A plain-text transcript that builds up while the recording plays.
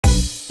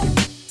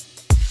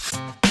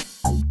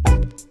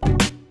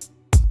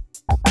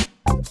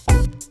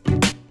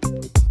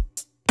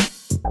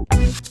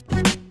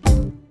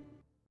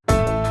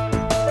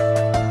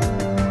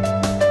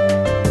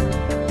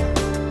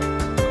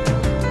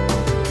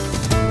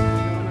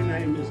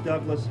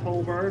Douglas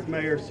Holberg,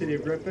 Mayor, City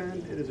of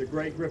Griffin. It is a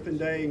great Griffin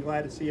Day and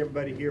glad to see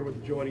everybody here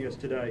with joining us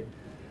today.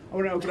 I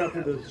want to open up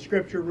with the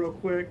scripture real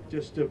quick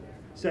just to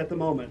set the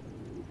moment.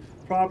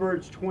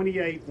 Proverbs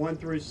 28, 1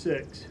 through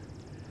 6.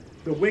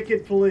 The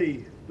wicked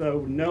flee, though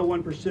no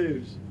one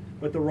pursues,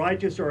 but the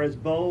righteous are as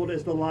bold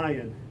as the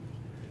lion.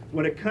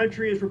 When a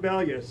country is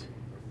rebellious,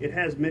 it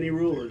has many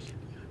rulers,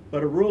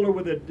 but a ruler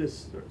with a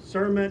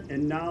discernment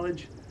and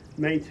knowledge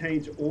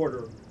maintains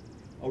order.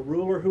 A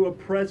ruler who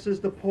oppresses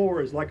the poor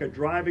is like a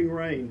driving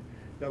rain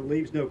that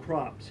leaves no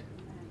crops.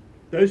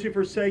 Those who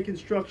forsake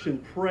instruction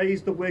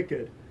praise the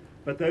wicked,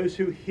 but those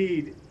who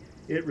heed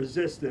it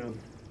resist them.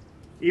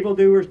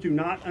 Evildoers do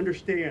not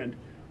understand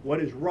what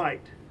is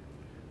right,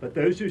 but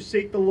those who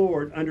seek the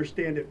Lord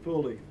understand it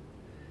fully.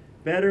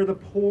 Better the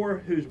poor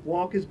whose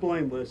walk is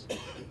blameless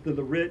than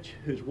the rich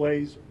whose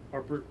ways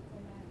are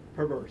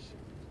perverse.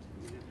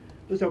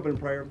 Let's open in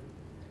prayer.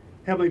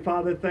 Heavenly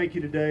Father, thank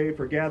you today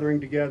for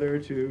gathering together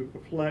to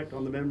reflect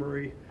on the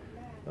memory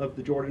of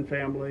the Jordan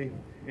family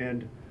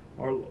and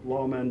our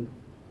lawman,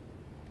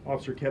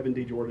 Officer Kevin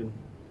D. Jordan.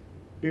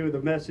 Be with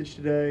the message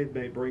today.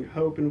 May it bring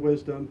hope and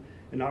wisdom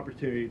and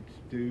opportunity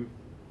to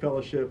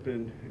fellowship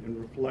and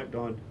reflect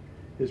on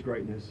his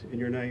greatness. In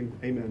your name,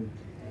 amen.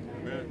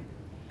 Amen.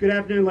 Good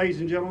afternoon,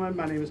 ladies and gentlemen.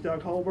 My name is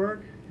Doug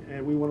Holberg,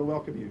 and we want to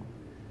welcome you.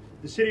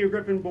 The City of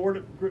Griffin Board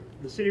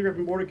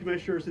of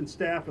Commissioners and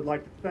staff would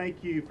like to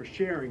thank you for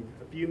sharing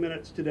a few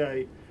minutes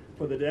today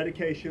for the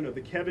dedication of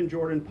the Kevin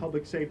Jordan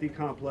Public Safety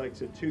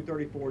Complex at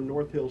 234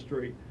 North Hill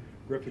Street,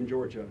 Griffin,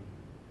 Georgia.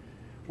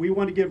 We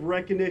want to give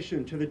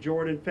recognition to the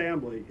Jordan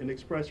family and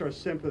express our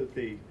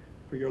sympathy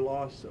for your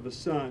loss of a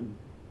son,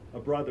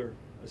 a brother,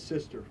 a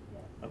sister,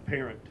 a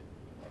parent.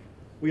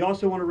 We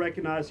also want to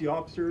recognize the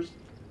officers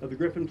of the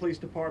Griffin Police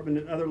Department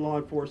and other law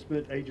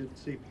enforcement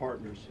agency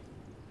partners.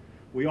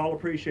 We all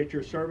appreciate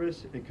your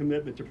service and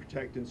commitment to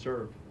protect and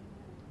serve.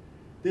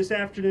 This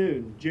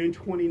afternoon, June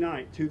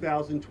 29,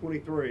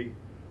 2023,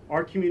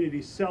 our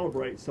community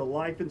celebrates the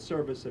life and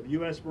service of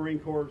U.S. Marine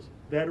Corps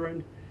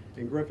veteran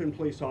and Griffin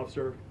police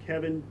officer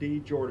Kevin D.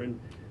 Jordan,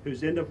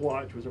 whose end of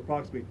watch was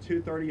approximately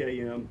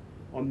 2:30 a.m.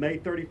 on May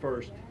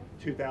 31st,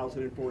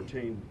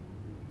 2014.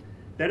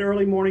 That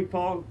early morning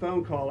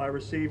phone call I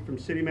received from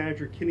City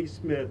Manager Kenny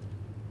Smith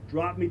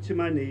dropped me to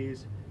my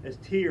knees as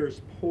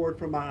tears poured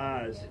from my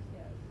eyes.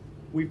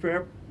 We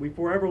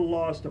forever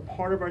lost a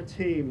part of our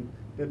team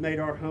that made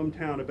our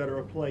hometown a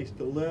better place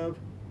to live,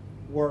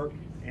 work,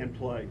 and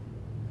play.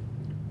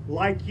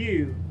 Like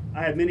you,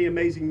 I have many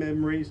amazing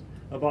memories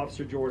of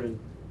Officer Jordan.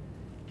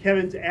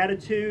 Kevin's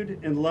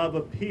attitude and love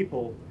of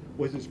people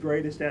was his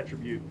greatest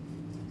attribute.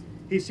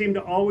 He seemed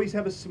to always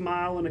have a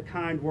smile and a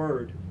kind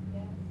word.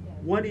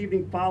 One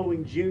evening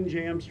following June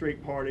Jam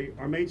Street party,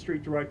 our Main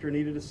Street director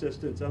needed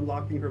assistance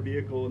unlocking her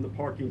vehicle in the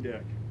parking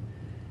deck.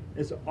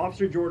 As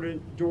Officer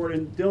Jordan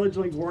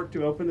diligently worked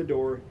to open the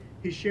door,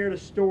 he shared a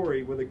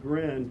story with a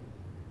grin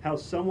how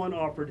someone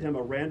offered him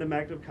a random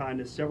act of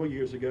kindness several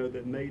years ago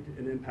that made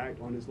an impact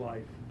on his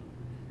life.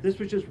 This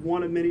was just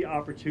one of many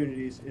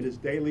opportunities in his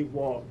daily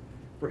walk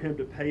for him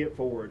to pay it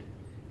forward.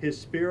 His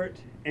spirit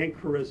and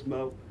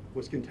charisma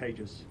was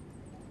contagious.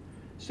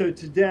 So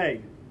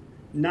today,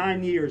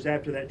 9 years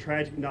after that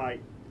tragic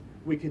night,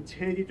 we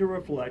continue to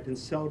reflect and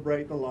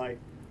celebrate the life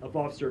of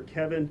Officer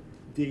Kevin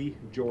D.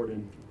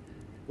 Jordan.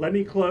 Let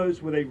me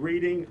close with a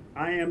reading,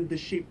 I Am the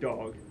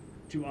Sheepdog,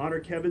 to honor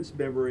Kevin's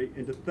memory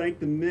and to thank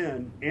the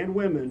men and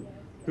women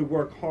who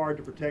work hard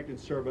to protect and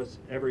serve us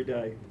every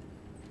day.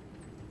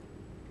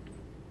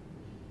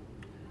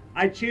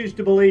 I choose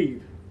to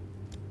believe.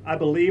 I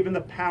believe in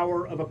the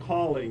power of a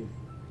calling.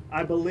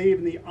 I believe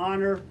in the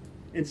honor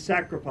and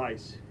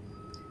sacrifice,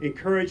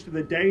 encouraged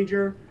through the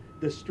danger,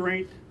 the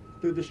strength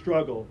through the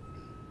struggle.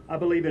 I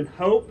believe in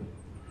hope.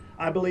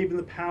 I believe in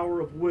the power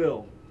of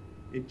will,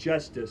 in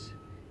justice,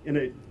 in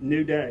a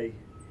new day,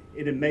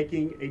 and in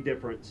making a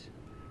difference.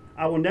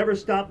 I will never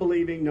stop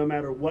believing no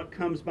matter what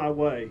comes my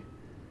way.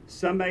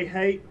 Some may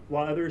hate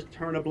while others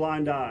turn a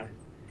blind eye.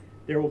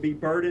 There will be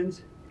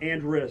burdens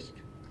and risk,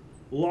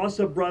 loss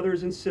of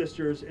brothers and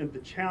sisters, and the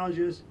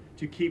challenges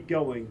to keep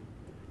going,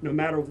 no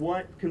matter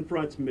what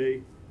confronts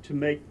me to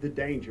make the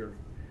danger.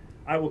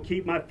 I will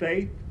keep my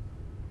faith,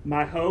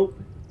 my hope,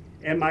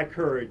 and my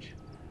courage.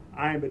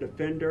 I am a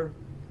defender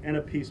and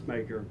a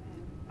peacemaker.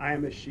 I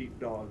am a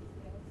sheepdog.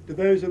 To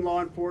those in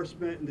law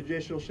enforcement and the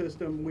judicial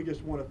system, we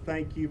just want to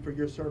thank you for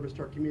your service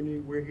to our community.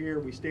 We're here,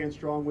 we stand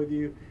strong with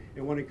you,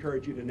 and want to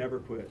encourage you to never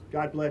quit.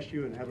 God bless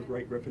you and have a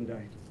great Griffin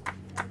Day.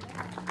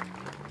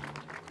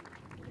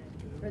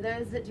 For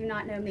those that do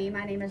not know me,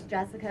 my name is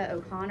Jessica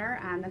O'Connor.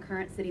 I'm the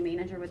current city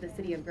manager with the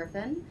City of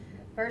Griffin.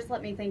 First,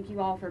 let me thank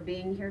you all for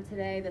being here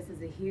today. This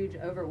is a huge,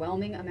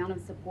 overwhelming amount of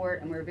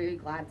support, and we're very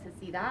glad to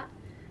see that.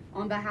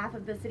 On behalf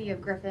of the City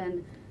of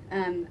Griffin,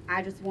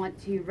 I just want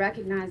to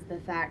recognize the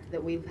fact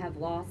that we have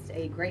lost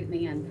a great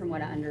man, from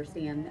what I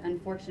understand.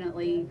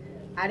 Unfortunately,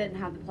 I didn't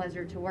have the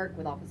pleasure to work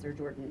with Officer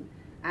Jordan.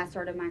 I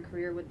started my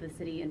career with the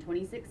city in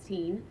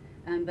 2016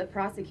 but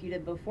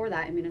prosecuted before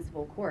that in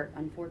municipal court.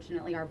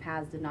 Unfortunately, our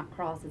paths did not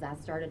cross as I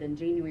started in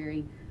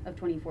January of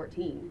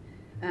 2014.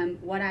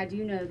 What I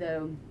do know,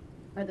 though,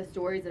 are the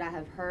stories that I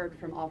have heard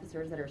from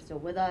officers that are still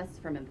with us,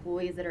 from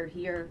employees that are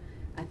here.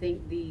 I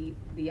think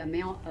the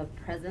amount of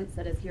presence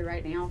that is here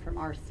right now from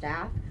our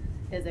staff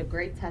is a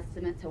great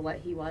testament to what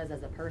he was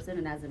as a person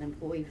and as an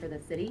employee for the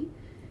city.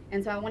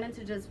 And so I wanted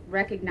to just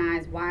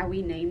recognize why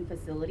we name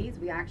facilities.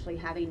 We actually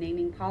have a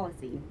naming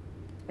policy.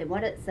 And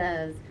what it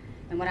says,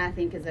 and what I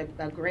think is a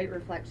great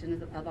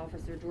reflection of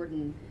Officer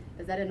Jordan,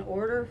 is that in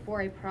order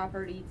for a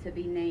property to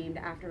be named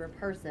after a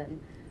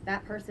person,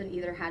 that person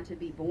either had to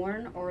be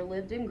born or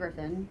lived in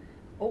Griffin,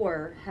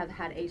 or have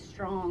had a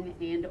strong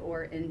and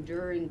or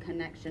enduring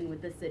connection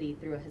with the city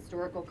through a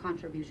historical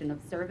contribution of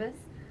service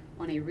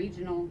on a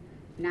regional,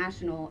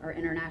 national, or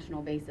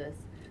international basis.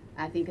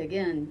 I think,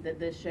 again, that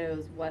this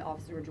shows what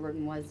Officer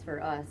Jordan was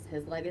for us.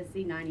 His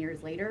legacy 9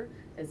 years later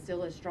is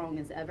still as strong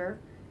as ever,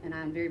 and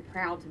I'm very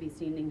proud to be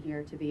standing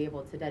here to be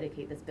able to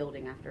dedicate this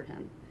building after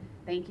him.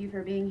 Thank you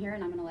for being here,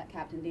 and I'm going to let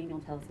Captain Daniel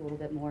tell us a little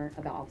bit more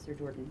about Officer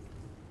Jordan.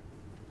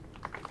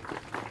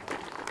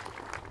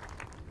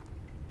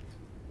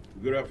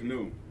 Good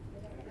afternoon.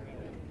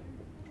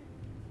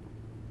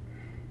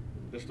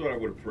 Let's start out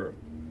with a prayer.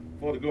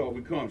 Father God,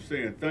 we come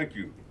saying thank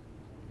you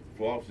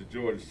for Officer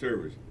Jordan's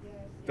service.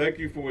 Thank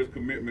you for his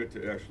commitment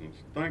to excellence.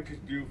 Thank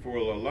you for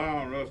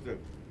allowing us to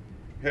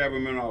have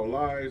him in our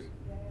lives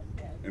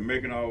and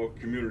making our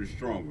community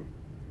stronger.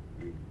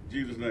 In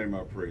Jesus' name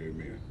I pray,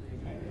 amen.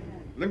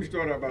 Let me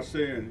start out by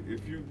saying,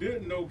 if you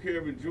didn't know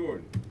Kevin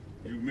Jordan,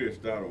 you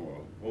missed out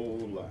on a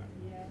whole lot.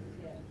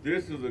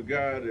 This is a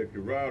guy that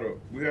could ride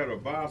we had a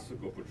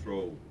bicycle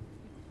patrol.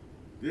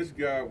 This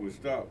guy would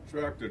stop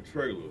tractor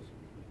trailers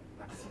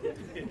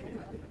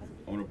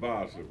on a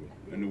bicycle.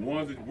 And the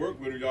ones that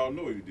worked with him, y'all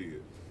know he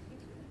did.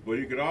 But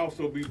he could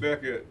also be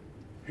back at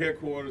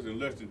headquarters in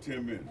less than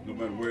 10 minutes, no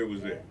matter where he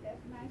was at.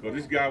 Because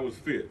this guy was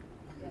fit.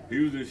 He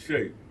was in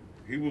shape.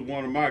 He was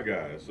one of my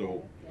guys.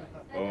 So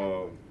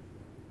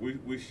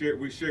we shared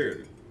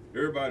it.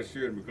 Everybody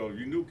shared it, because if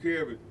you knew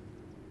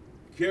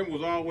Kevin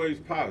was always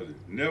positive,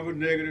 never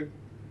negative.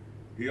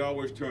 He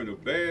always turned a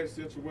bad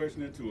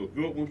situation into a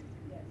good one.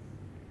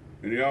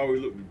 And he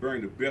always looked to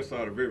bring the best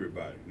out of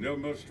everybody. Never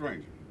met a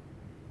stranger.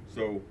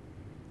 So,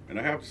 and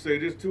I have to say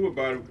this too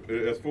about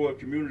him as far as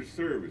community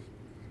service.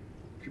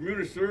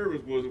 Community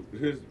service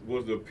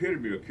was the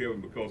epitome of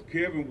Kevin, because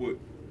Kevin would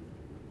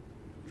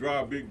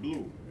drive Big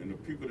Blue. And the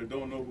people that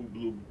don't know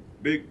who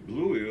Big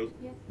Blue is,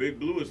 Big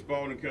Blue is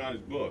Spalding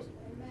County's bus.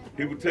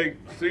 He would take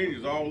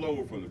seniors all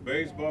over, from the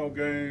baseball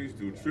games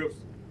to trips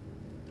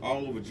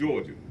all over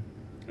Georgia.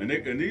 And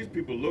these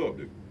people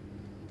loved it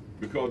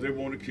because they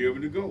wanted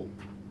Kevin to go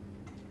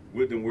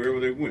with them wherever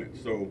they went.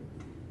 So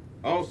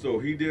also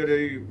he did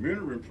a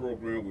mentoring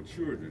program with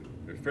children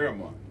at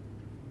Fairmont,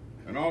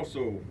 and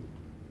also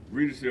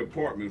Regency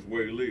Apartments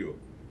where he lived.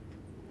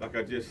 Like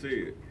I just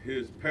said,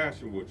 his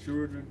passion was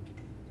children,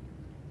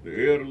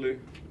 the elderly,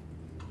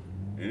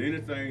 and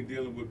anything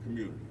dealing with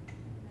community.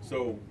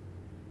 So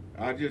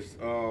I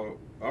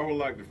would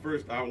like to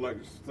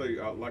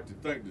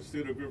thank the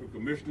City of Griffin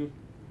Commissioner.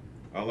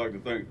 I'd like to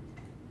thank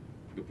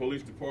the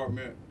Police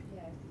Department,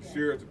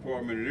 Sheriff's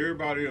Department, and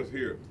everybody else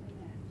here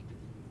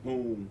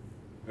who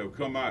have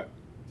come out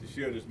to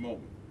share this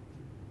moment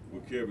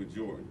with Kevin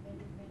Jordan.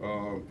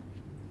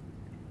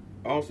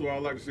 Also,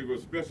 I'd like to say a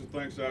special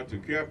thanks out to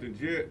Captain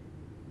Jett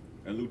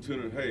and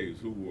Lieutenant Hayes,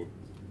 who were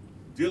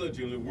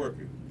diligently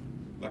working.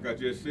 Like I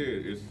just said,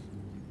 it's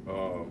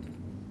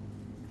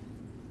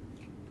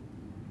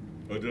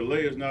a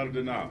delay is not a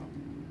denial.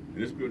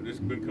 And it's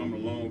been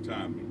coming a long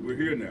time, but we're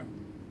here now.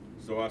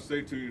 So I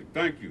say to you,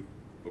 thank you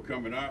for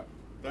coming out.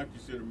 Thank you,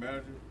 City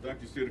Manager.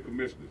 Thank you, City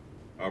Commissioners.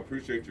 I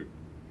appreciate you.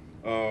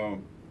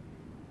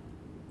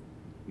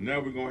 Now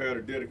we're gonna have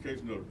the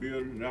dedication of the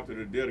building, and after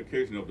the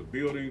dedication of the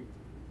building,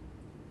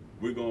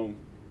 we're gonna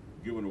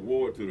give an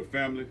award to the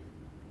family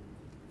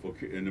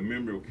in the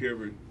memory of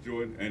Kevin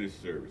Jordan and his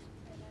service.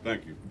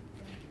 Thank you.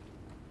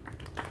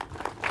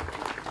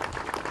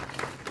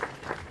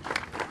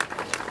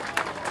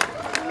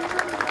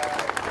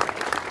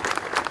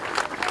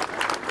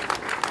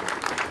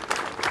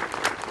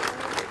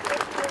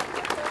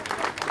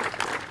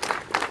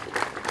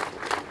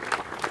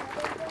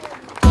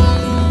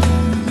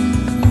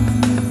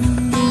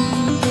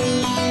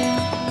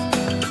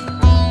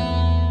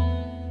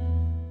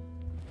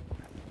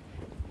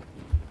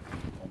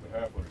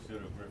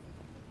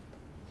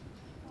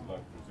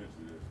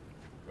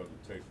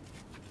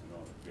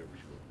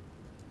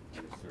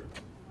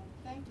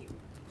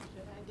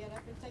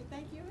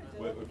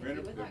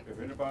 If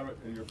anybody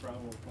in your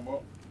family will come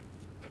up.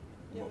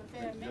 You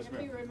have make a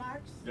few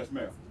remarks? Yes,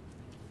 ma'am.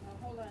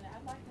 Hold on,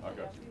 I'd like to make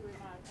a few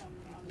remarks on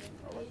this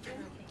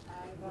occasion.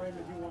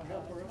 Raymond, you want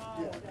help her up?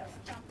 Yeah.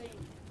 Something.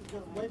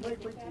 Wait till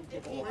you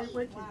get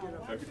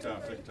up. Take your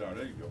time,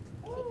 there you go.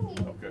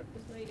 Okay.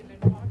 This lady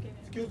been walking.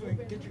 Excuse me,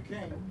 get your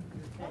cane.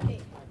 Okay.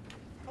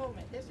 Hold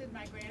it. This is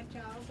my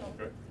grandchild.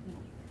 Okay.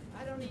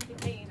 I don't need the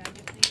cane, I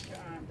just need your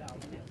arm, darling,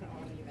 that's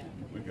all you have.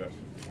 We got you.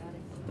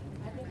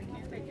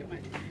 Thank you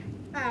much.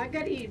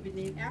 Good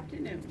evening,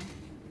 afternoon.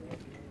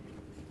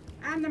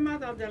 I'm the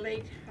mother of the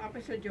late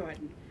Officer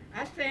Jordan.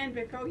 I stand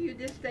before you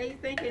this day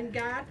thanking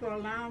God for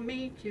allowing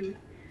me to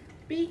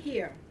be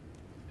here.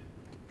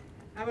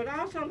 I would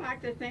also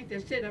like to thank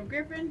the City of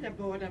Griffin, the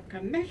Board of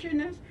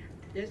Commissioners,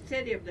 the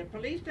City of the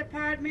Police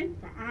Department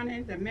for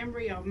honoring the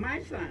memory of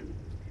my son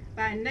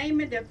by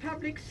naming the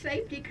public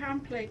safety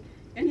complex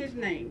in his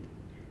name.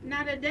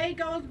 Not a day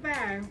goes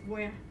by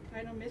where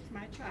I don't miss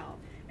my child,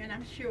 and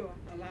I'm sure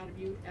a lot of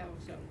you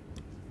also.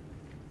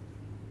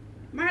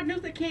 Martin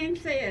Luther King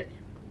said,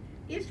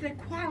 it's the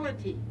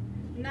quality,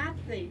 not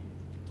the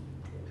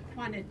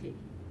quantity.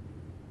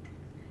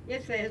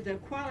 It says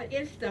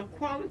it's the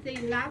quality,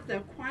 not the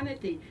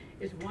quantity.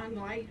 It's one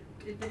life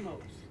is the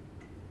most.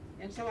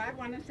 And so I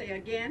want to say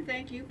again,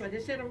 thank you for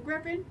the City of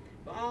Griffin,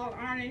 for all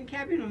honoring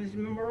Kevin on his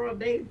Memorial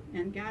Day,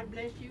 and God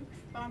bless you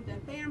from the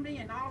family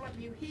and all of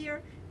you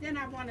here. Then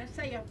I want to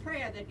say a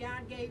prayer that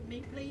God gave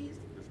me, please.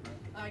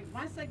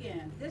 Once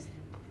again, this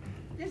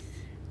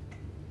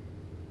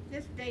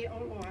day,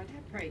 oh Lord,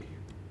 I pray.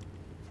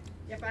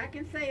 If I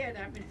can say it,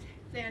 I've been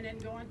standing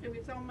and going through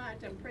it so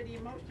much, I'm pretty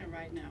emotional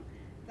right now.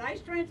 Thy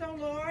strength, O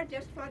Lord,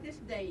 just for this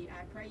day,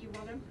 I pray you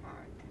will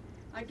impart.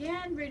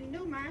 Again,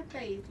 renew my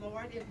faith,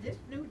 Lord, if this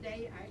new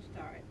day I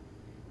start.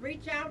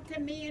 Reach out to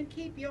me and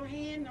keep your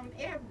hand on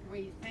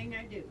everything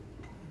I do.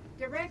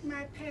 Direct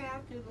my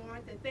path to,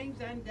 Lord, the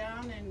things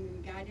undone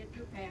and guide it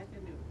through path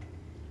anew.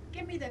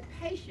 Give me the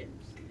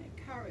patience and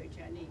the courage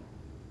I need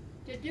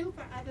to do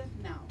for others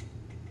now.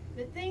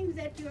 The things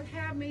that you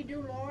have me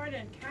do, Lord,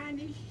 and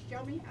kindly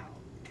show me how.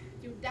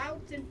 Through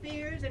doubts and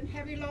fears and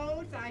heavy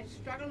loads, I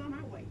struggle on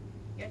my way.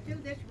 Yet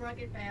through this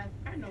rugged path,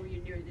 I know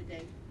you're near the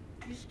day.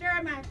 You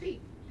stir my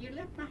feet, you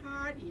lift my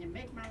heart, and you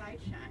make my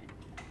light shine.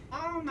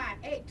 All my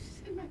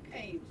aches and my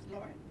pains,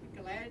 Lord,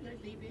 you gladly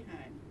leave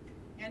behind.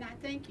 And I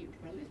thank you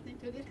for listening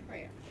to this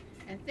prayer.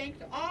 And thanks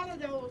to all of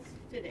those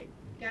today.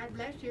 God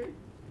bless you,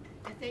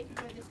 and thank you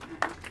for this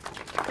time.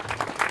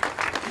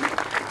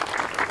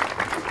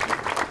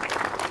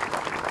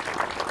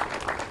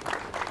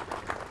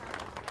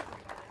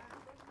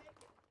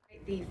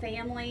 The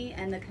family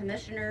and the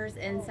commissioners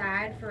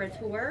inside for a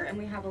tour, and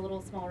we have a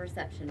little small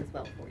reception as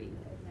well for you.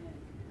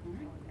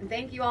 And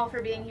thank you all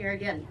for being here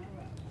again.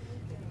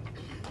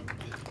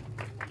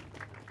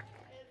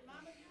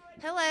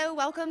 Hello,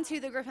 welcome to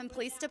the Griffin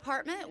Police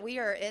Department. We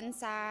are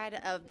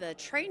inside of the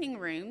training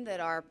room that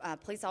our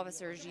police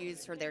officers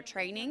use for their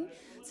training.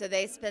 So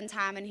they spend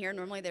time in here.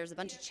 Normally there's a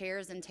bunch of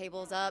chairs and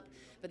tables up,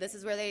 but this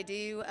is where they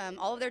do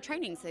all of their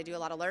trainings. They do a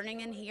lot of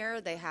learning in here.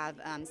 They have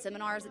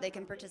seminars that they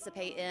can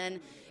participate in.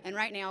 And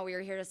right now we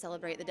are here to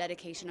celebrate the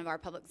dedication of our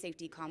public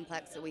safety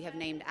complex that we have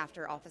named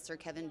after Officer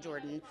Kevin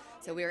Jordan.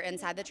 So we are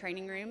inside the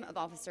training room of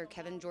Officer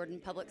Kevin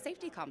Jordan Public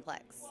Safety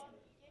Complex.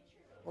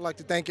 I'd like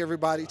to thank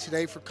everybody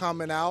today for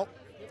coming out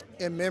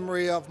in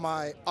memory of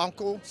my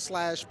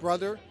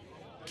uncle/brother,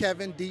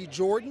 Kevin D.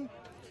 Jordan.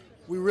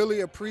 We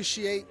really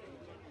appreciate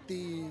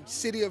the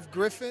City of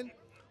Griffin,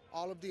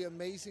 all of the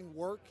amazing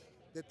work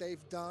that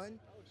they've done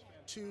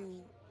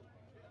to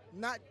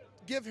not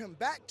give him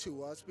back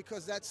to us,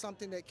 because that's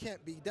something that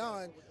can't be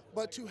done,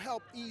 but to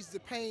help ease the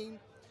pain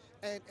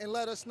and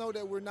let us know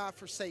that we're not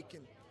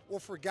forsaken or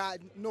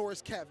forgotten, nor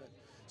is Kevin.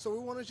 So we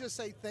want to just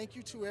say thank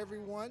you to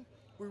everyone.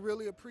 We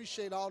really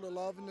appreciate all the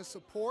love and the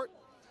support,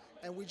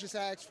 and we just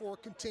ask for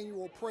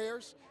continual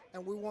prayers.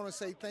 And we want to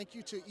say thank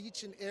you to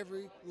each and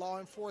every law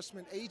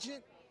enforcement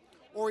agent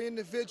or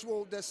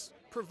individual that's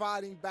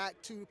providing back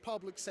to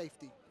public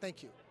safety.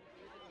 Thank you.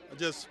 I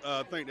just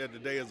think that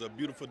today is a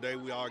beautiful day.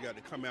 We all got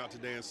to come out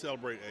today and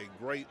celebrate a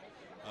great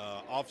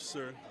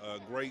officer, a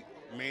great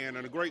man,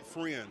 and a great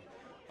friend.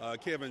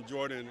 Kevin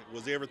Jordan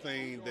was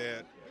everything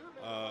that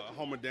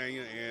Homer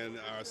Daniel and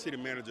our city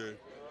manager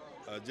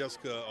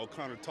Jessica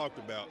O'Connor talked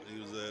about.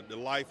 He was the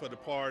life of the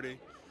party,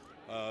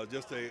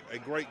 just a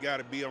great guy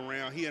to be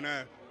around. He and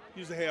I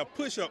used to have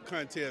push-up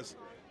contests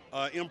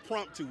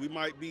impromptu. We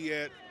might be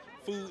at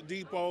Food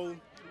Depot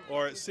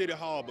or at City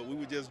Hall, but we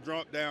would just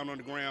drop down on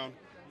the ground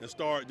and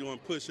start doing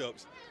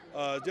push-ups.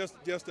 Just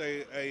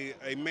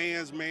a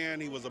man's man.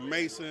 He was a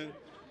Mason,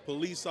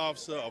 police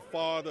officer, a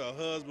father, a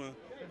husband,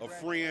 a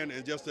friend,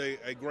 and just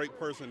a great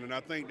person. And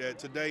I think that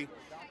today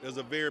is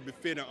a very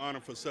befitting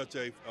honor for such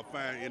a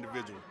fine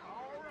individual.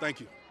 Thank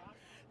you.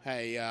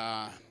 Hey,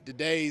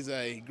 today's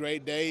a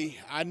great day.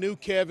 I knew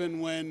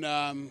Kevin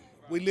when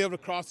we lived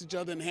across each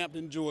other in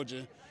Hampton,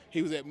 Georgia.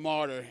 He was at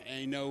Martyr,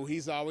 and you know,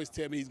 he's always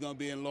telling me he's going to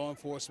be in law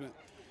enforcement.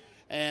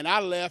 And I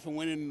left and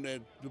went in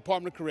the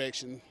Department of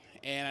Correction,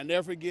 and I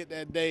never forget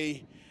that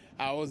day.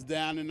 I was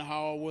down in the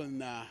hallway,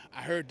 and I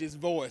heard this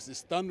voice,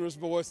 this thunderous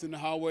voice in the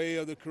hallway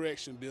of the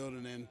correction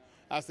building, and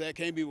I said, that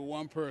can't be with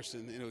one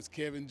person, and it was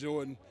Kevin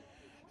Jordan.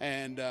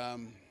 And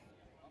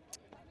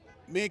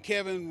me and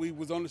Kevin, we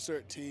was on the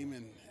CERT team,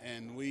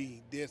 and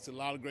we did a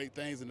lot of great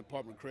things in the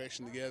Department of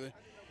Correction together.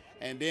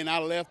 And then I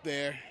left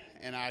there,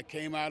 and I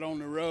came out on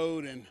the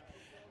road, and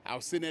I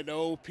was sitting at the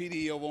old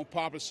PD over on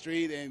Poplar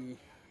Street, and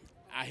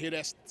I hear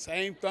that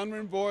same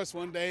thundering voice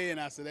one day, and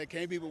I said, that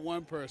can't be but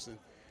one person.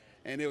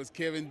 And it was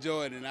Kevin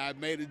Jordan. And I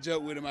made a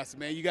joke with him. I said,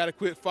 man, you got to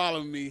quit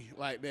following me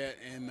like that.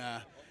 And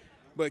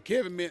but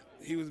Kevin meant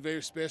he was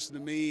very special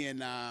to me,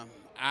 and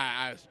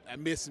I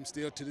miss him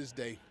still to this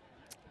day.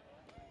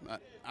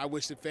 I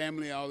wish the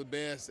family all the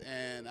best,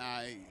 and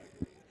I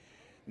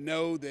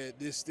know that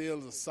this still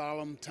is a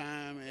solemn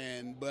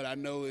time, but I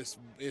know it's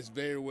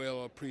very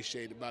well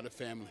appreciated by the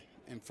family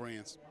and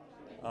friends.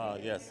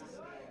 Yes,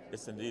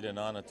 it's indeed an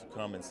honor to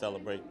come and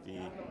celebrate the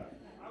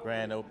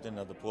grand opening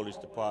of the police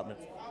department,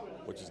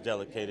 which is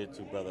dedicated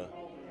to Brother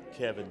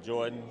Kevin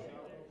Jordan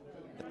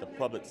at the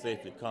Public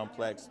Safety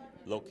Complex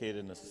located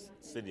in the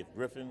city of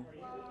Griffin.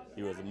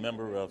 He was a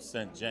member of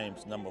St.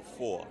 James number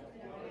 4.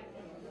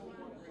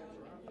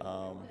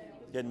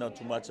 Didn't know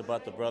too much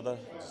about the brother,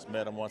 just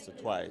met him once or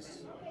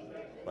twice,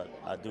 but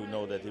I do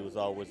know that he was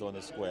always on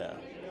the square,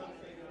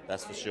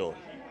 that's for sure.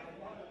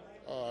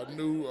 I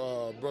knew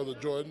Brother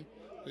Jordan.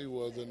 He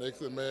was an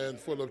excellent man,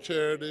 full of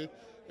charity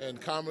and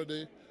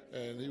comedy,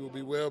 and he will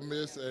be well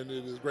missed, and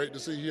it is great to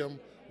see him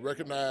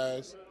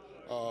recognized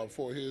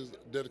for his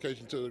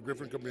dedication to the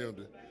Griffin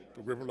community,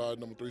 for Griffin Lodge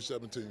number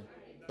 317.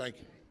 Thank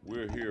you.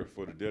 We're here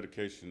for the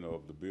dedication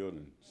of the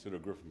building, City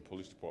of Griffin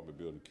Police Department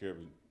building,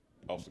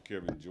 Officer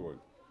Kevin Jordan,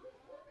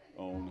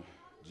 on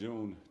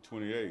June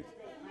 28th,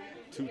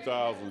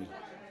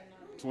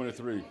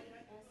 2023.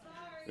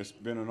 It's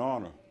been an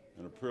honor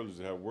and a privilege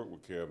to have worked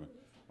with Kevin.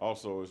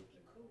 Also,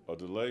 a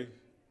delay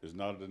is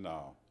not a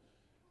denial.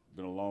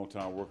 Been a long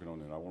time working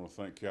on it. I want to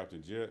thank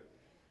Captain Jett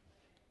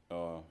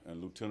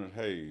and Lieutenant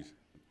Hayes,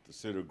 the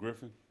City of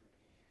Griffin,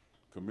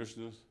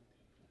 commissioners,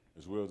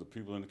 as well as the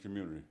people in the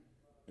community.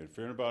 And if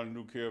anybody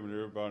knew Kevin,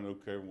 everybody knew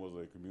Kevin was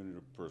a community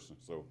person.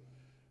 So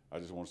I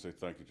just want to say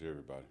thank you to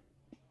everybody.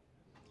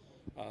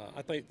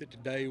 I think that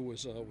today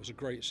was a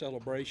great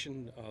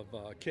celebration of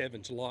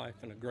Kevin's life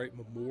and a great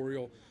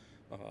memorial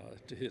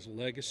to his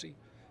legacy.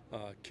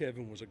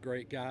 Kevin was a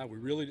great guy. We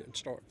really didn't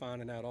start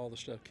finding out all the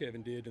stuff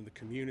Kevin did in the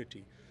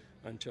community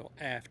until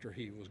after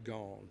he was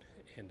gone,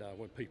 and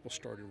when people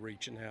started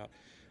reaching out.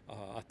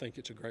 I think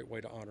it's a great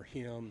way to honor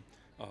him,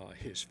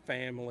 his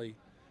family,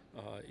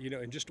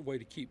 and just a way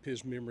to keep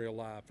his memory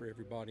alive for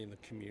everybody in the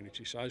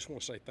community. So I just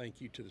want to say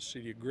thank you to the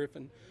City of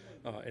Griffin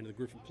and the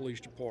Griffin Police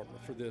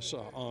Department for this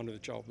honor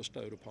that y'all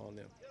bestowed upon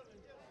them.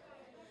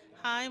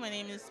 Hi, my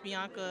name is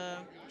Bianca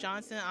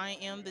Johnson. I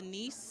am the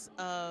niece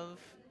of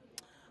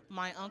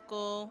my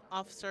uncle,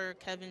 Officer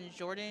Kevin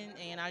Jordan,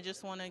 and I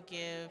just want to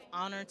give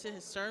honor to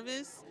his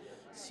service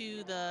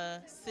to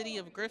the City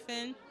of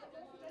Griffin.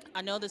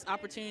 I know this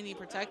opportunity to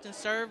protect and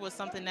serve was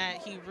something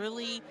that he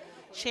really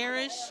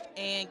cherished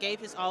and gave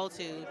his all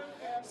to.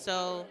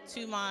 So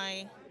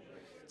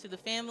to the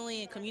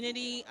family and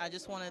community, I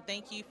just want to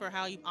thank you for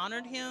how you've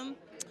honored him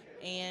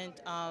and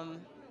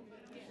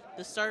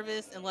the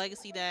service and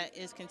legacy that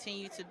is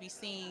continued to be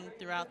seen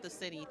throughout the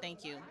city.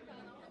 Thank you.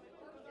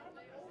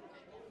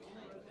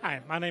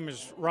 Hi, my name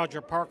is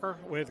Roger Parker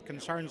with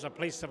Concerns of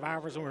Police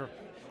Survivors, and we're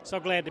so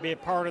glad to be a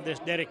part of this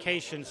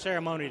dedication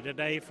ceremony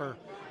today for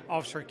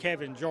Officer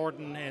Kevin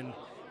Jordan, and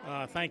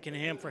thanking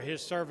him for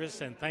his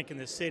service and thanking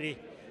the City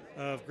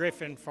of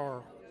Griffin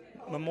for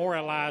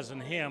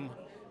memorializing him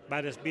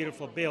by this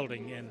beautiful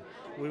building. And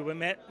we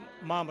met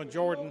Mama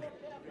Jordan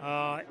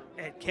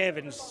at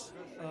Kevin's,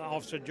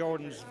 Officer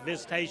Jordan's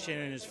visitation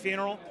and his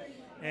funeral,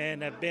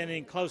 and have been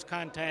in close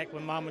contact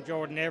with Mama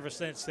Jordan ever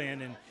since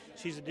then. And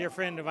she's a dear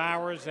friend of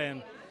ours,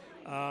 and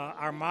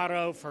our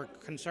motto for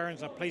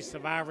Concerns of Police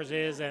Survivors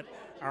is that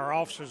our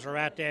officers are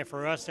out there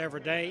for us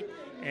every day,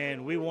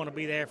 and we want to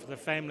be there for the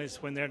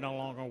families when they're no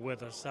longer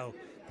with us. So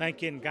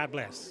thank you, and God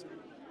bless.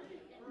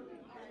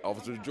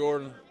 Officer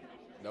Jordan,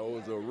 that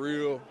was a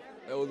real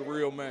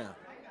man.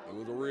 That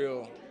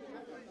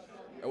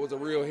was a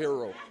real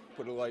hero,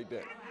 put it like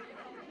that.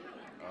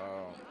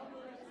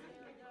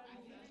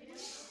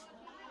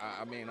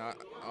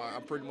 I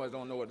pretty much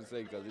don't know what to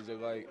say, because it's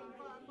just like,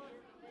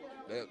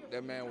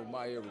 that man was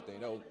my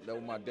everything. That was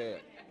my dad,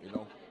 you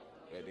know.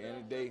 At the end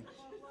of the day,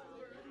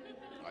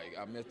 like,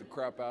 I missed the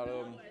crap out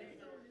of him.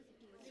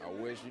 I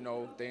wish,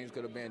 things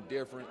could have been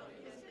different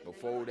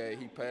before that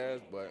he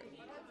passed, but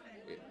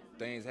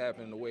things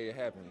happened the way it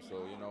happened,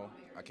 so,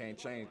 I can't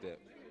change that.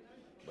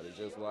 But it's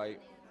just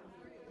like,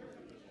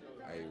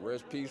 hey,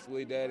 rest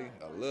peacefully, Daddy.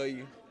 I love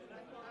you.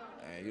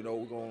 And,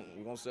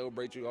 we're gonna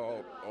celebrate you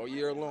all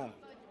year long.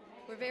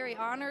 We're very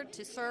honored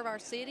to serve our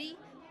city.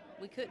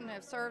 We couldn't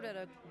have served at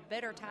a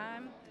better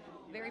time.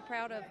 Very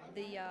proud of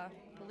the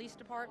police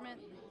department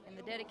and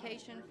the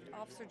dedication to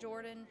Officer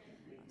Jordan.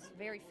 It's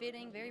very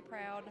fitting, very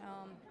proud.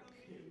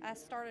 I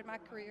started my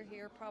career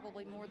here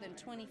probably more than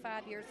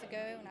 25 years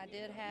ago, and I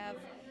did have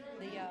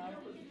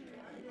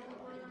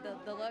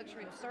the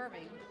luxury of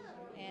serving,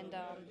 and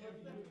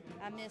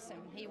I miss him.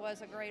 He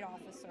was a great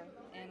officer,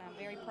 and I'm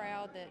very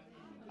proud that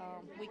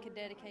we could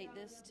dedicate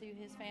this to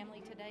his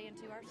family today and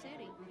to our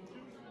city.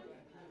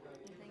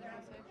 Anything you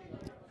want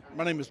to say?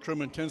 My name is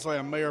Truman Tinsley.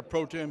 I'm Mayor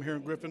Pro Tem here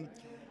in Griffin.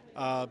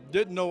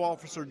 Didn't know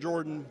Officer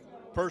Jordan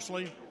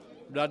personally,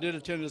 but I did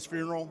attend his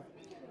funeral,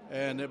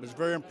 and it was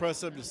very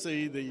impressive to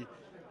see the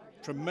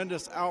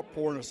tremendous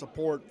outpouring of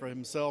support for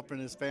himself and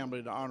his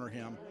family to honor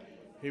him.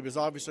 He was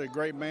obviously a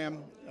great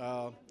man.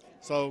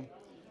 So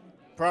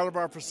proud of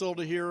our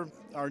facility here,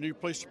 our new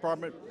police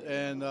department,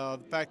 and the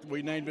fact that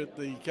we named it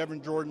the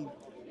Kevin Jordan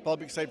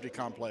Public Safety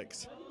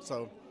Complex.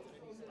 So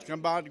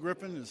come by to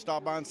Griffin and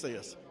stop by and see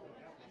us.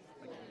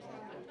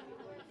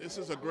 This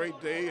is a great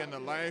day in the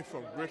life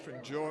of Griffin,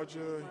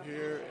 Georgia,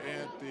 here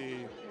at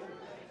the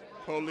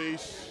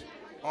police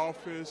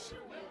office,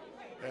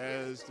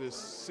 as the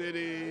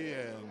city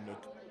and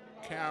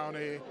the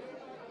county,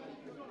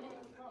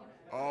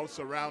 all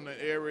surrounding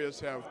areas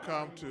have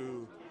come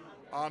to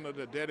honor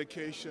the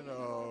dedication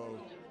of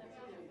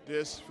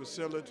this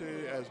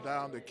facility as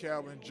down the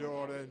Kevin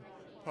Jordan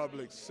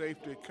Public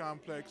Safety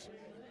Complex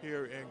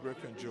here in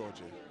Griffin,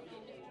 Georgia.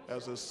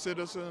 As a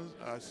citizen,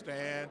 I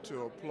stand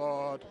to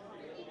applaud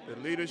the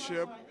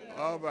leadership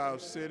of our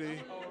city,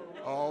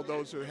 all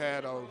those who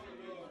had an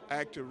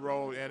active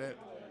role in it.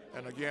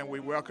 And again, we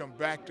welcome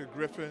back to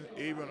Griffin,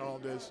 even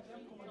on this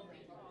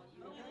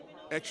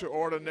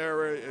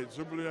extraordinary,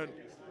 exuberant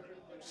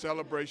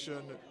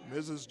celebration,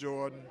 Mrs.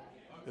 Jordan,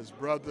 his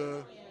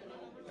brother,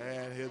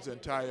 and his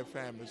entire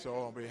family. So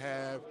on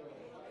behalf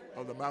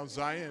of the Mount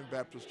Zion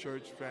Baptist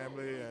Church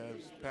family,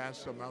 as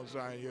pastor of Mount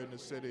Zion here in the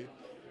city,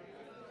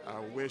 I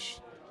wish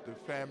the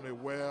family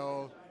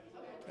well,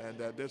 and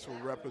that this will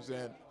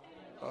represent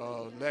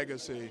a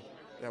legacy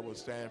that will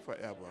stand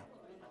forever.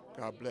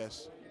 God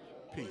bless.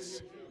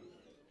 Peace.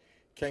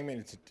 Came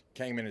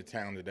into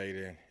town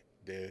today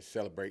to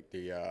celebrate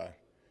the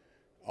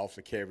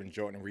Officer Kevin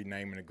Jordan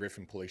renaming the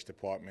Griffin Police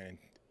Department,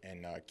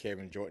 and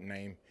Kevin Jordan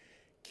name.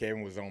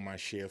 Kevin was on my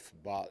shift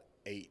about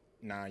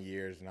 8-9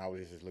 years, and I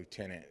was his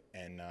lieutenant.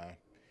 And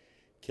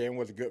Kevin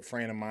was a good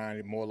friend of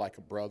mine, more like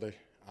a brother.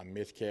 I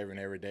miss Kevin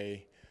every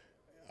day.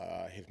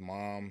 His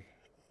mom,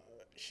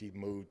 she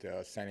moved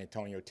to San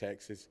Antonio,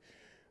 Texas.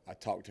 I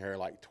talked to her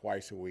like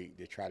twice a week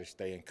to try to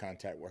stay in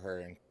contact with her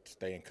and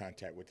stay in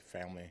contact with the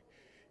family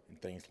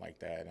and things like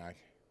that. And I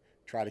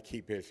try to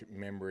keep his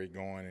memory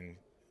going, and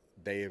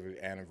day of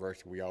the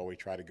anniversary, we always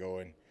try to go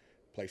and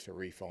place a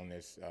wreath on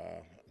this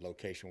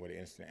location where the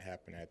incident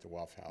happened at the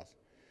Waffle House.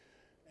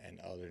 And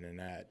other than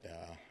that,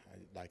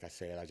 like I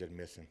said, I just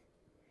miss him.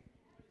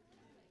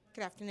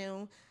 Good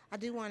afternoon. I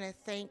do want to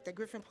thank the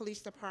Griffin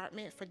Police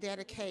Department for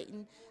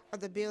dedicating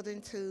the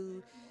building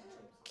to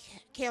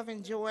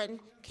Kevin Jordan.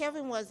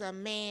 Kevin was a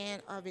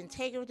man of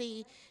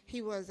integrity.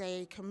 He was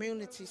a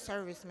community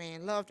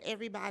serviceman, loved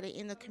everybody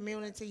in the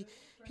community.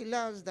 He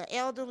loves the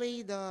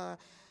elderly, the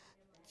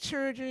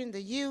children,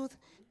 the youth.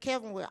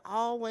 Kevin will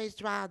always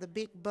drive the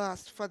big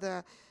bus for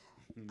the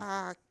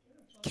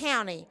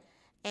county.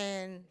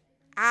 And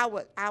I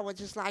would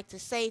just like to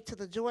say to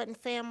the Jordan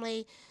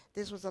family,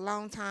 this was a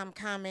long time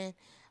coming,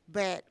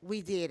 but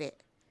we did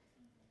it.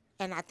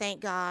 And I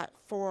thank God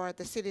for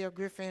the city of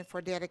Griffin for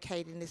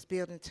dedicating this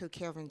building to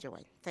Kevin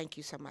Jordan. Thank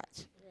you so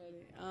much.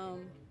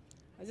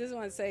 I just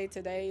want to say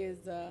today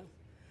is a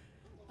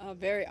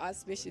very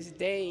auspicious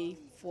day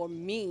for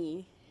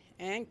me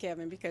and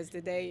Kevin, because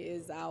today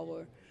is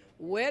our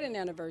wedding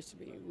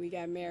anniversary. We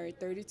got married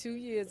 32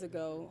 years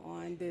ago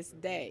on this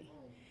day.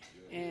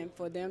 And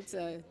for them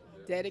to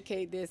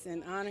dedicate this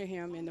and honor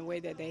him in the way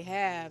that they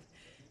have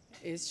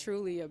is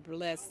truly a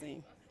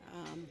blessing.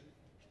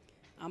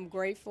 I'm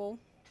grateful,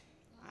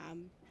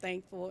 I'm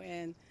thankful,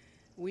 and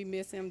we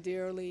miss him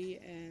dearly,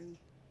 and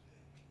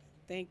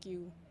thank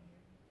you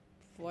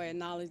for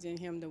acknowledging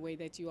him the way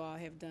that you all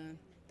have done.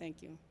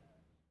 Thank you.